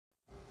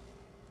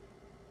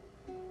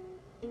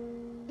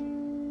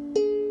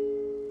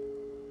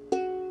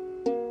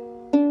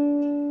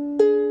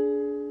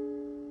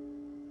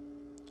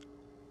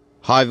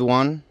Hi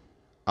everyone,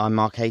 I'm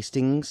Mark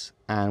Hastings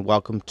and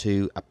welcome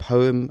to A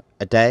Poem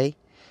a Day,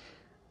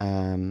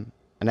 an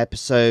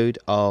episode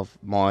of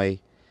my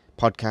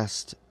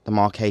podcast, The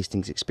Mark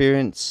Hastings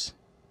Experience,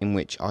 in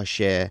which I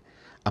share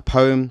a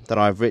poem that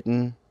I've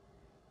written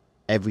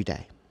every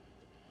day.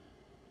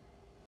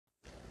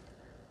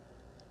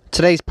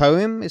 Today's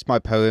poem is my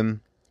poem,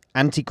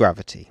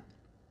 Anti-Gravity,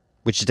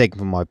 which is taken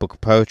from my book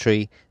of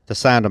poetry, The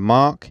Sound of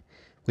Mark,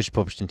 which was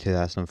published in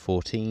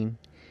 2014,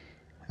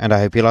 and I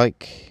hope you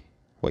like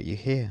what you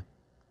hear.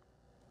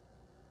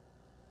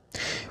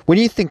 When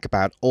you think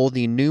about all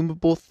the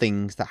innumerable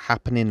things that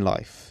happen in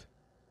life,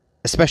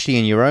 especially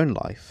in your own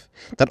life,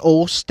 that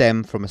all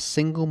stem from a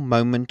single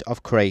moment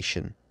of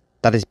creation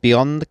that is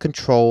beyond the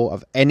control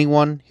of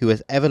anyone who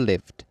has ever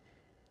lived,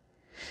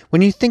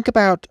 when you think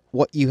about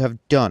what you have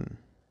done,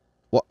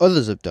 what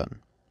others have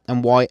done,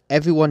 and why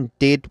everyone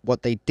did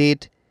what they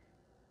did,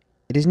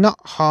 it is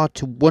not hard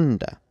to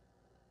wonder,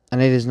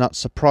 and it is not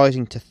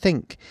surprising to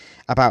think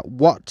about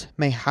what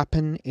may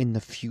happen in the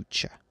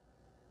future.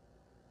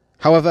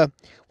 However,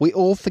 we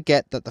all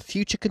forget that the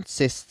future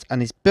consists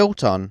and is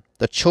built on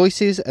the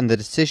choices and the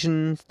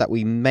decisions that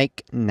we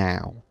make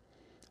now,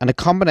 and a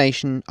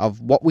combination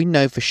of what we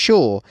know for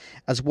sure,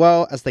 as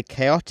well as the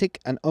chaotic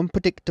and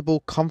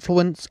unpredictable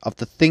confluence of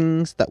the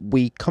things that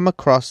we come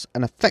across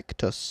and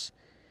affect us,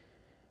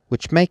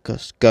 which make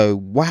us go,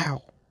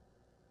 wow.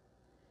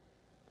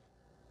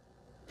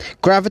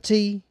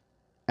 Gravity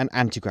and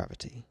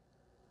anti-gravity,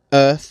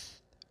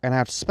 Earth and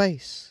outer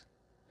space,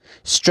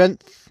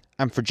 strength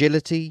and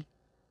fragility,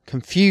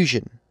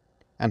 confusion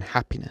and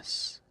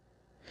happiness.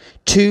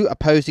 Two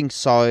opposing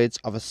sides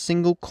of a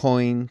single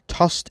coin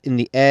tossed in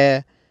the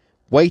air,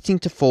 waiting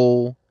to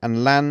fall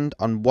and land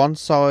on one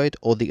side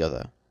or the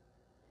other.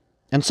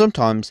 And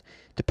sometimes,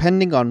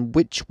 depending on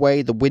which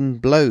way the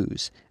wind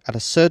blows at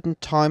a certain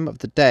time of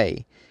the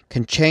day,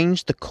 can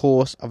change the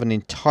course of an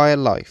entire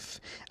life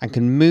and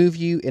can move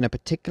you in a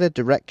particular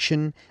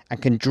direction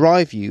and can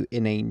drive you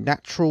in a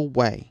natural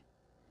way.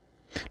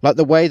 Like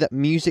the way that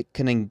music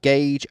can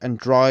engage and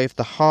drive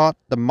the heart,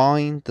 the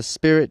mind, the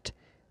spirit,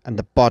 and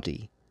the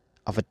body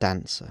of a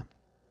dancer.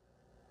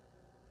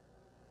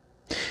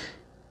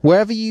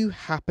 Wherever you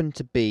happen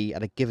to be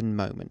at a given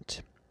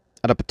moment,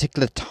 at a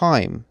particular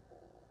time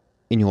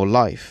in your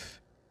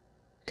life,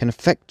 can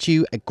affect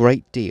you a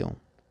great deal.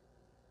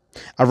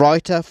 A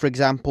writer, for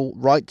example,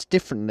 writes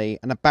differently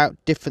and about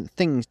different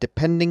things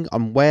depending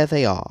on where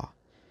they are.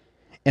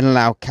 In a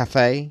loud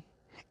cafe,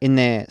 in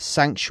their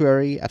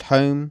sanctuary at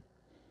home,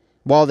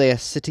 while they are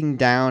sitting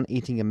down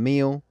eating a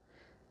meal,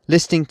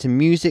 listening to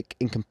music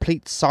in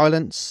complete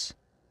silence,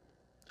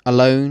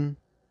 alone,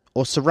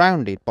 or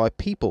surrounded by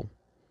people.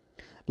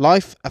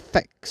 Life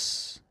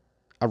affects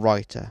a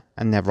writer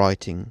and their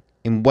writing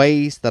in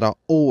ways that are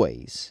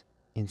always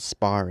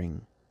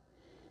inspiring.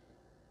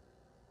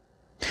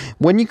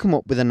 When you come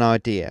up with an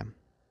idea,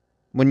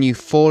 when you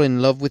fall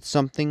in love with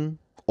something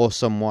or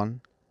someone,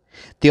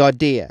 the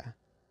idea,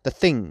 the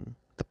thing,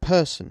 the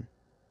person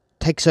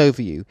takes over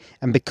you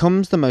and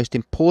becomes the most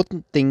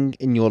important thing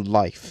in your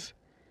life.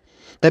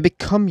 They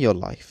become your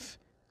life,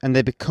 and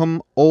they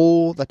become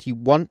all that you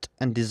want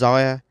and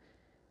desire,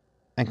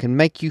 and can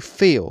make you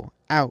feel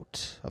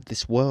out of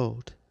this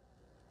world.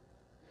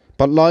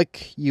 But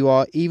like you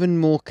are even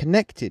more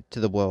connected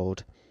to the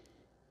world,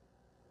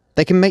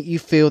 they can make you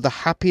feel the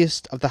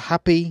happiest of the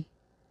happy,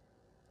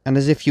 and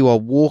as if you are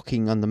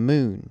walking on the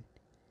moon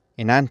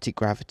in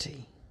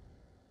anti-gravity.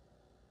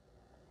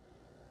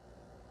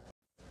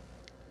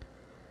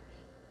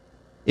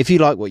 If you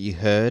like what you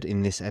heard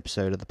in this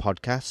episode of the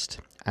podcast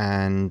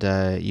and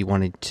you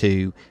wanted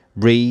to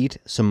read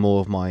some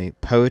more of my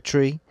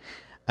poetry,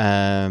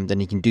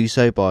 then you can do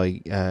so by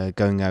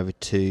going over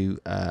to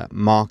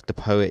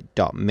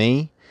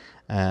markthepoet.me.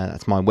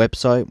 That's my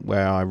website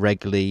where I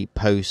regularly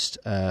post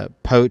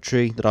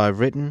poetry that I've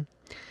written.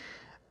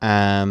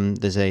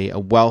 There's a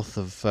wealth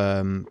of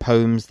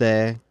poems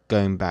there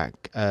going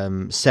back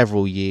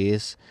several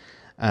years.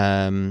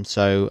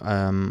 So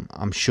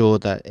I'm sure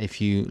that if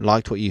you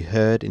liked what you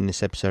heard in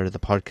this episode of the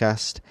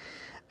podcast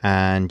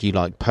and you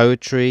like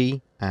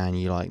poetry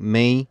and you like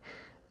me,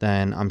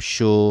 then I'm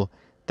sure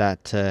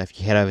that if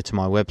you head over to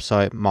my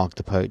website,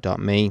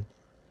 markthepoet.me,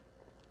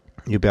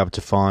 you'll be able to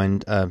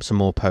find some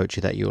more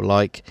poetry that you'll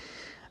like.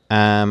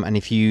 And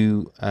if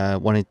you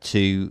wanted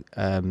to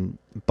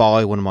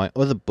buy one of my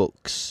other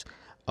books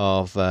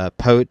of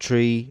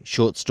poetry,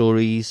 short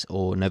stories,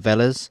 or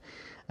novellas,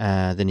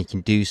 then you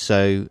can do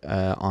so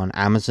on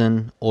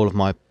Amazon. All of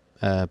my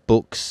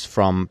books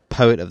from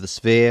Poet of the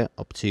Sphere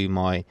up to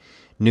my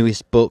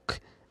newest book,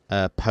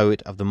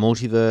 Poet of the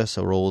Multiverse,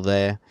 are all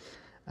there.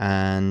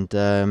 And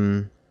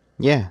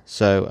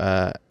so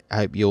I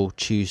hope you'll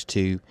choose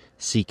to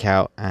seek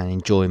out and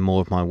enjoy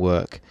more of my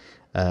work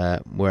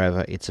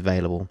wherever it's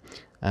available.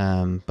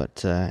 I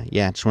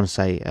just want to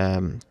say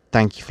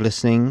thank you for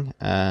listening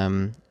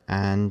and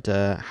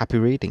happy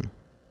reading.